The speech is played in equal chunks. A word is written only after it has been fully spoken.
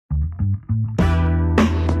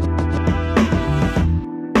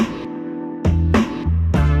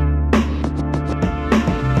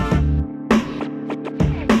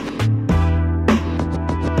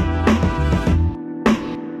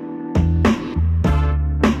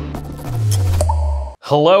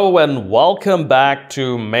Hello and welcome back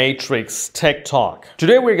to Matrix Tech Talk.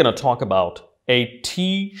 Today we're going to talk about a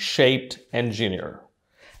T-shaped engineer.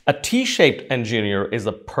 A T-shaped engineer is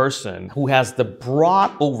a person who has the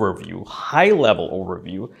broad overview, high-level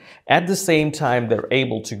overview. At the same time, they're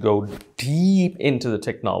able to go deep into the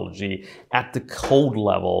technology at the code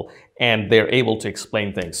level, and they're able to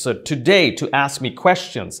explain things. So today, to ask me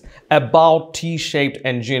questions about T-shaped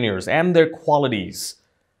engineers and their qualities,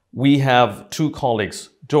 we have two colleagues,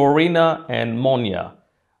 Dorina and Monia,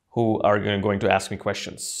 who are going to ask me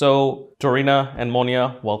questions. So Dorina and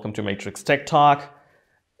Monia, welcome to Matrix Tech Talk.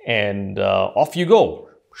 And off you go.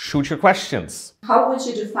 Shoot your questions. How would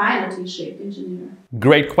you define a T-shaped engineer?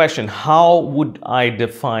 Great question. How would I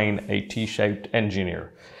define a T-shaped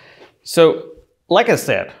engineer? So, like I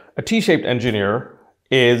said, a T-shaped engineer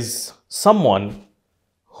is someone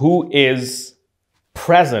who is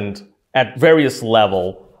present at various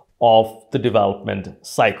levels of the development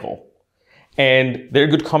cycle. And they're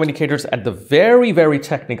good communicators at the very, very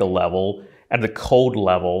technical level, at the code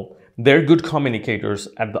level. They're good communicators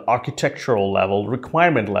at the architectural level,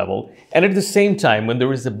 requirement level. And at the same time, when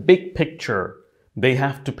there is a big picture they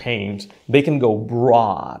have to paint, they can go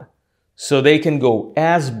broad. So they can go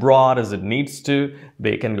as broad as it needs to.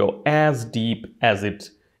 They can go as deep as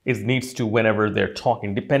it needs to whenever they're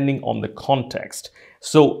talking, depending on the context.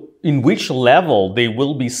 So in which level they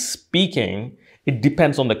will be speaking, it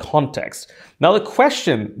depends on the context. Now, the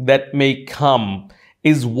question that may come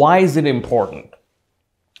is, why is it important?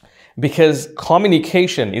 Because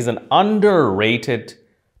communication is an underrated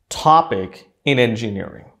topic in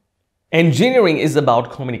engineering. Engineering is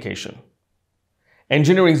about communication.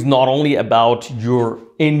 Engineering is not only about your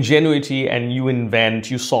ingenuity and you invent,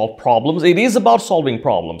 you solve problems. It is about solving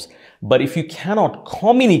problems. But if you cannot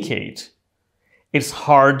communicate, it's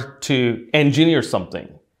hard to engineer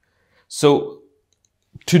something. So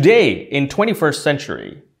today, in 21st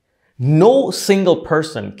century, no single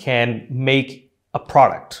person can make a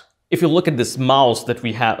product. If you look at this mouse that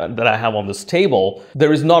I have on this table,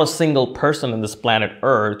 there is not a single person on this planet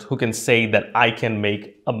Earth who can say that I can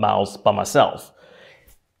make a mouse by myself.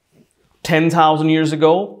 10,000 years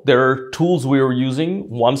ago, there are tools we were using.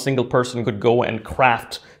 One single person could go and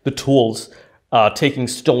craft the tools, taking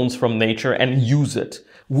stones from nature and use it.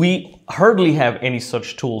 We hardly have any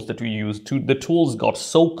such tools that we use. The tools got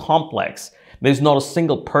so complex. There's not a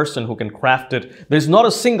single person who can craft it. There's not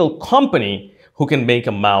a single company who can make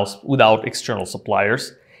a mouse without external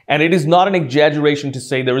suppliers. And it is not an exaggeration to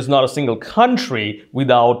say there is not a single country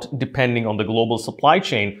without depending on the global supply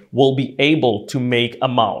chain will be able to make a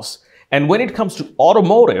mouse. And when it comes to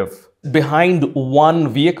automotive, behind one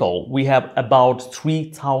vehicle, we have about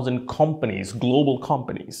 3,000 companies, global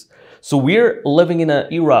companies. So we're living in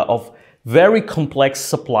an era of very complex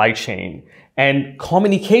supply chain, and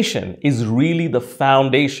communication is really the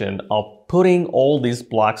foundation of putting all these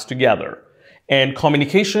blocks together. And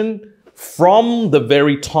communication from the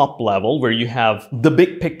very top level, where you have the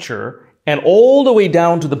big picture, and all the way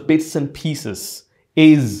down to the bits and pieces,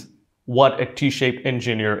 is what a T-shaped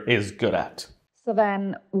engineer is good at. So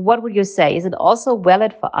then what would you say? Is it also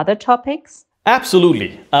valid for other topics?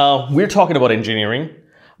 Absolutely. We're talking about engineering,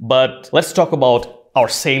 but let's talk about our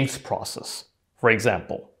sales process, for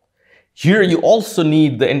example. Here you also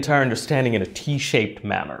need the entire understanding in a T-shaped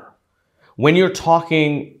manner. When you're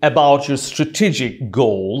talking about your strategic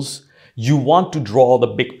goals, you want to draw the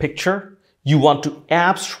big picture. You want to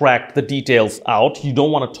abstract the details out. You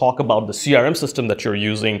don't want to talk about the CRM system that you're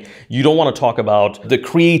using. You don't want to talk about the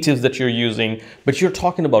creatives that you're using, but you're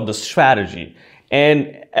talking about the strategy.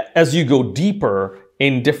 And as you go deeper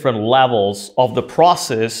in different levels of the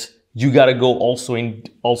process, you got to go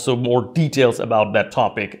also more details about that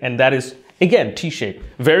topic. And that is, again, T-shape.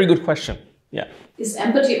 Very good question. Yeah. Is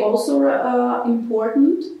empathy also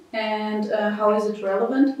important? And how is it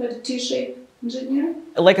relevant with a T-shaped engineer?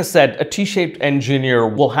 Like I said, a T-shaped engineer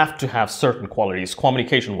will have to have certain qualities.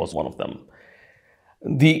 Communication was one of them.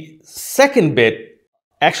 The second bit,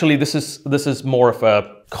 actually this is more of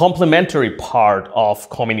a complementary part of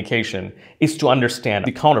communication, is to understand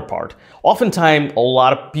the counterpart. Oftentimes, a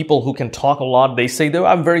lot of people who can talk a lot, they say,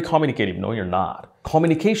 I'm very communicative. No, you're not.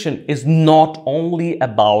 Communication is not only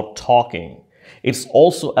about talking. It's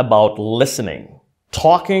also about listening.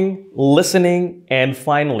 Talking, listening, and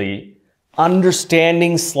finally,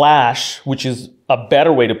 understanding / which is a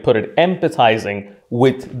better way to put it, empathizing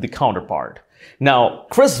with the counterpart. Now,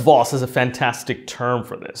 Chris Voss is a fantastic term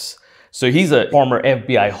for this. So he's a former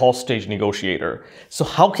FBI hostage negotiator. So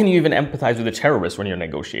how can you even empathize with a terrorist when you're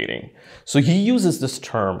negotiating? So he uses this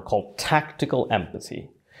term called tactical empathy.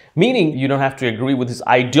 Meaning you don't have to agree with his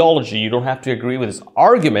ideology, you don't have to agree with his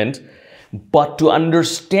argument, but to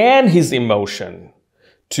understand his emotion,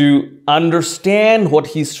 to understand what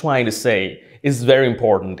he's trying to say is very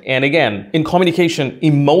important. And again, in communication,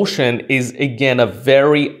 emotion is again a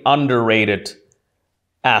very underrated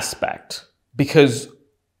aspect, because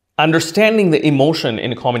understanding the emotion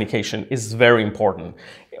in communication is very important.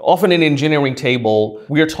 Often in engineering table,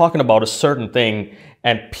 we are talking about a certain thing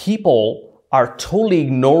and people are totally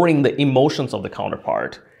ignoring the emotions of the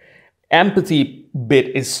counterpart. Empathy bit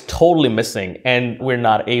is totally missing and we're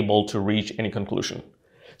not able to reach any conclusion.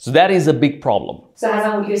 So that is a big problem. So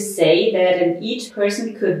Hassan, would you say that each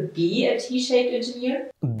person could be a T-shaped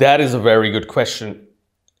engineer? That is a very good question.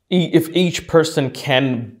 If each person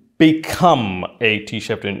can become a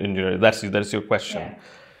T-shaped engineer, that's your question. Yeah.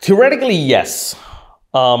 Theoretically, yes.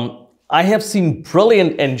 I have seen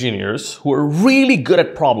brilliant engineers who are really good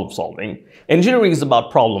at problem solving. Engineering is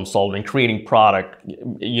about problem solving, creating product,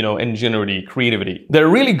 ingenuity, creativity. They're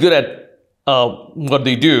really good at what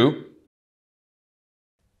they do.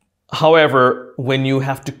 However, when you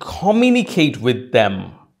have to communicate with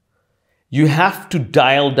them, you have to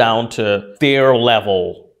dial down to their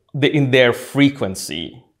level, in their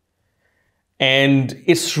frequency. And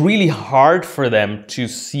it's really hard for them to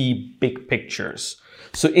see big pictures.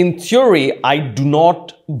 So in theory, I do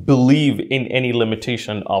not believe in any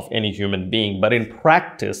limitation of any human being. But in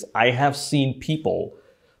practice, I have seen people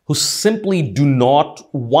who simply do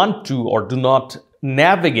not want to or do not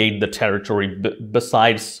navigate the territory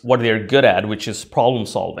besides what they're good at, which is problem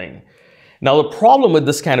solving. Now, the problem with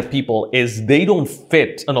this kind of people is they don't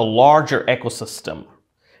fit in a larger ecosystem.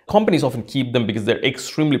 Companies often keep them because they're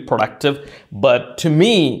extremely productive. But to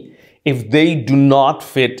me, if they do not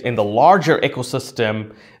fit in the larger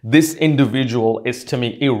ecosystem, this individual is to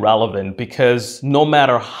me irrelevant, because no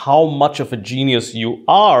matter how much of a genius you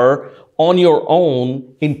are on your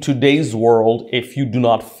own in today's world, if you do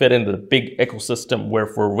not fit in the big ecosystem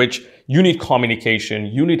for which you need communication,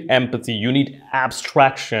 you need empathy, you need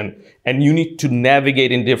abstraction, and you need to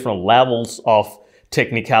navigate in different levels of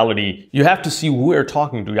technicality, you have to see who you're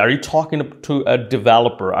talking to. Are you talking to a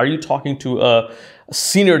developer? Are you talking to a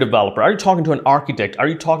senior developer? Are you talking to an architect? Are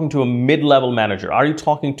you talking to a mid-level manager? Are you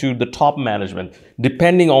talking to the top management?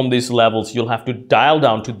 Depending on these levels, you'll have to dial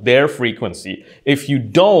down to their frequency. If you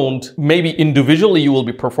don't, maybe individually you will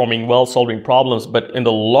be performing well, solving problems, but in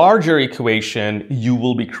the larger equation, you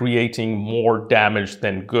will be creating more damage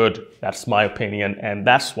than good. That's my opinion. And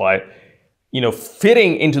that's why,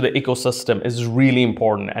 fitting into the ecosystem is really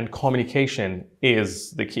important, and communication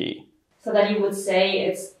is the key. So that you would say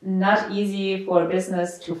it's not easy for a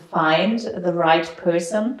business to find the right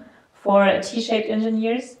person for T-shaped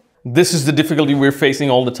engineers? This is the difficulty we're facing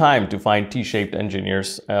all the time, to find T-shaped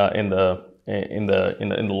engineers in the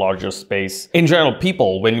larger space. In general,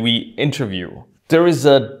 people, when we interview, there is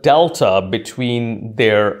a delta between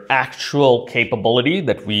their actual capability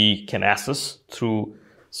that we can assess through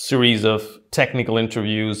series of technical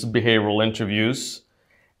interviews, behavioral interviews,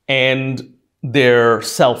 and their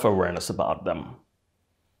self-awareness about them.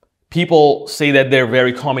 People say that they're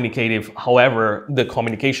very communicative. However, the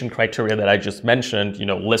communication criteria that I just mentioned,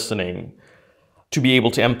 listening, to be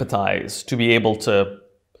able to empathize, to be able to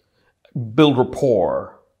build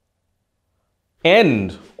rapport,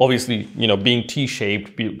 and obviously, being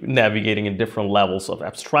T-shaped, navigating in different levels of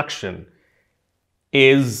abstraction,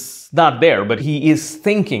 is not there. But he is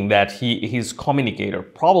thinking that he's a communicator,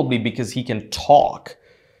 probably because he can talk.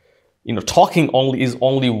 Talking is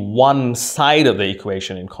only one side of the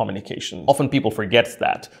equation in communication. Often people forget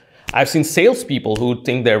that. I've seen salespeople who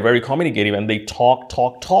think they're very communicative and they talk.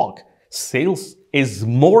 Sales is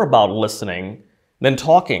more about listening than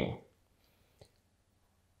talking.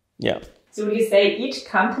 Yeah. So would you say each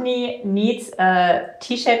company needs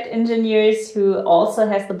T-shaped engineers who also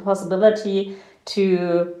has the possibility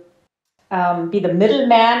to be the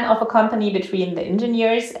middleman of a company between the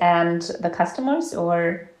engineers and the customers,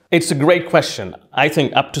 or? It's a great question. I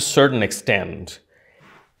think up to a certain extent,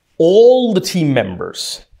 all the team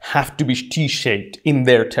members have to be T-shaped in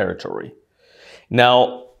their territory.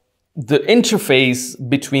 Now, the interface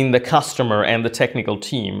between the customer and the technical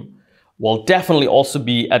team will definitely also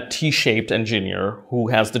be a T-shaped engineer who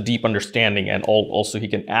has the deep understanding, and also he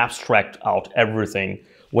can abstract out everything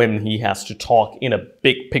when he has to talk in a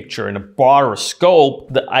big picture, in a broader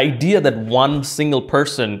scope. The idea that one single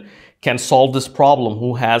person can solve this problem,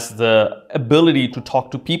 who has the ability to talk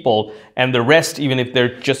to people, and the rest, even if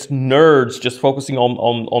they're just nerds, just focusing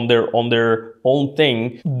on their own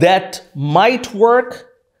thing, that might work.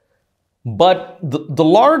 But the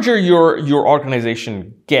larger your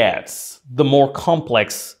organization gets, the more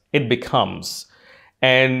complex it becomes.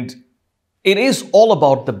 And it is all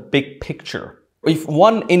about the big picture. If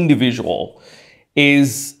one individual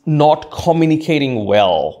is not communicating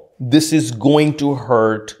well, this is going to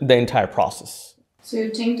hurt the entire process. So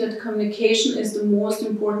you think that communication is the most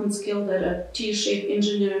important skill that a T-shaped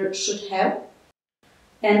engineer should have?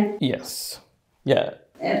 And yes. Yeah.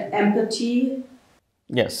 And empathy?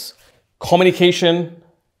 Yes. Communication,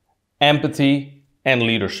 empathy, and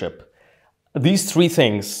leadership. These three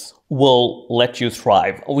things will let you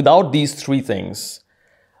thrive. Without these three things,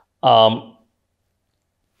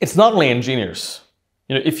 it's not only engineers.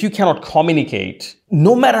 You know, if you cannot communicate,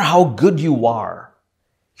 no matter how good you are,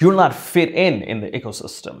 you're not fit in the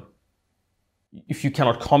ecosystem. If you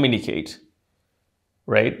cannot communicate,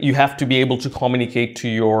 right? You have to be able to communicate to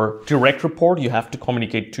your direct report. You have to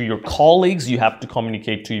communicate to your colleagues. You have to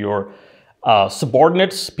communicate to your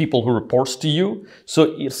subordinates, people who reports to you.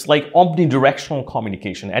 So it's like omnidirectional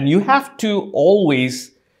communication. And you have to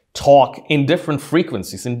always talk in different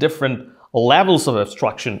frequencies, in different levels of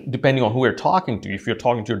abstraction, depending on who you're talking to. If you're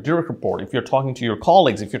talking to your direct report, if you're talking to your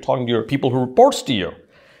colleagues, if you're talking to your people who reports to you.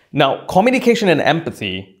 Now, communication and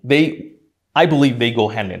empathy, I believe they go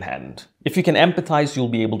hand in hand. If you can empathize, you'll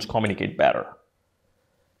be able to communicate better.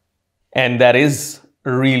 And that is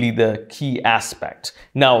really the key aspect.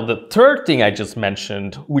 Now, the third thing I just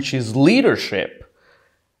mentioned, which is leadership.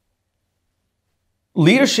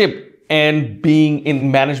 Leadership and being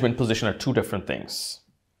in management position are two different things.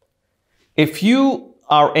 If you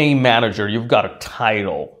are a manager, you've got a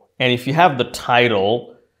title. And if you have the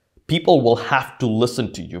title, people will have to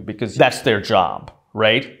listen to you because that's their job,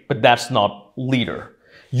 right? But that's not leader.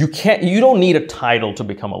 You don't need a title to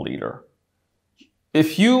become a leader.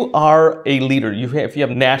 If you are a leader, if you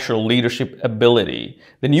have natural leadership ability,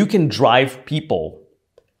 then you can drive people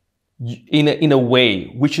in a way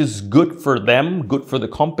which is good for them, good for the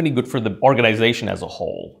company, good for the organization as a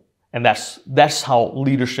whole. And that's how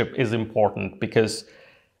leadership is important, because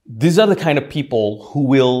these are the kind of people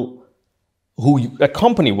who a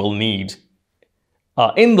company will need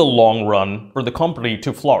in the long run for the company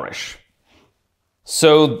to flourish.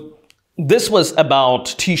 So this was about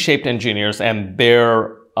T-shaped engineers and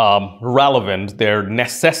their relevance, their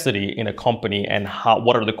necessity in a company, and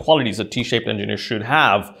what are the qualities a T-shaped engineer should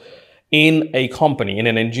have in a company, in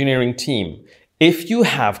an engineering team. If you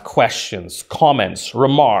have questions, comments,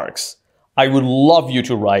 remarks, I would love you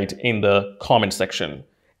to write in the comment section.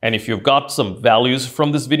 And if you've got some values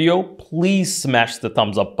from this video, please smash the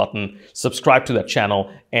thumbs up button, subscribe to that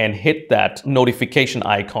channel, and hit that notification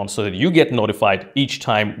icon so that you get notified each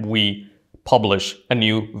time we publish a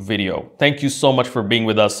new video. Thank you so much for being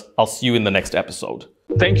with us. I'll see you in the next episode.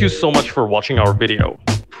 Thank you so much for watching our video.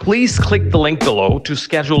 Please click the link below to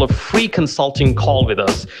schedule a free consulting call with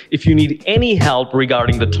us if you need any help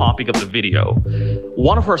regarding the topic of the video.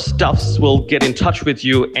 One of our staffs will get in touch with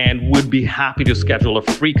you and would be happy to schedule a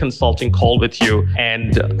free consulting call with you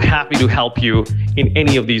and happy to help you in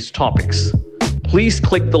any of these topics. Please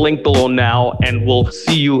click the link below now and we'll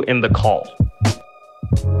see you in the call.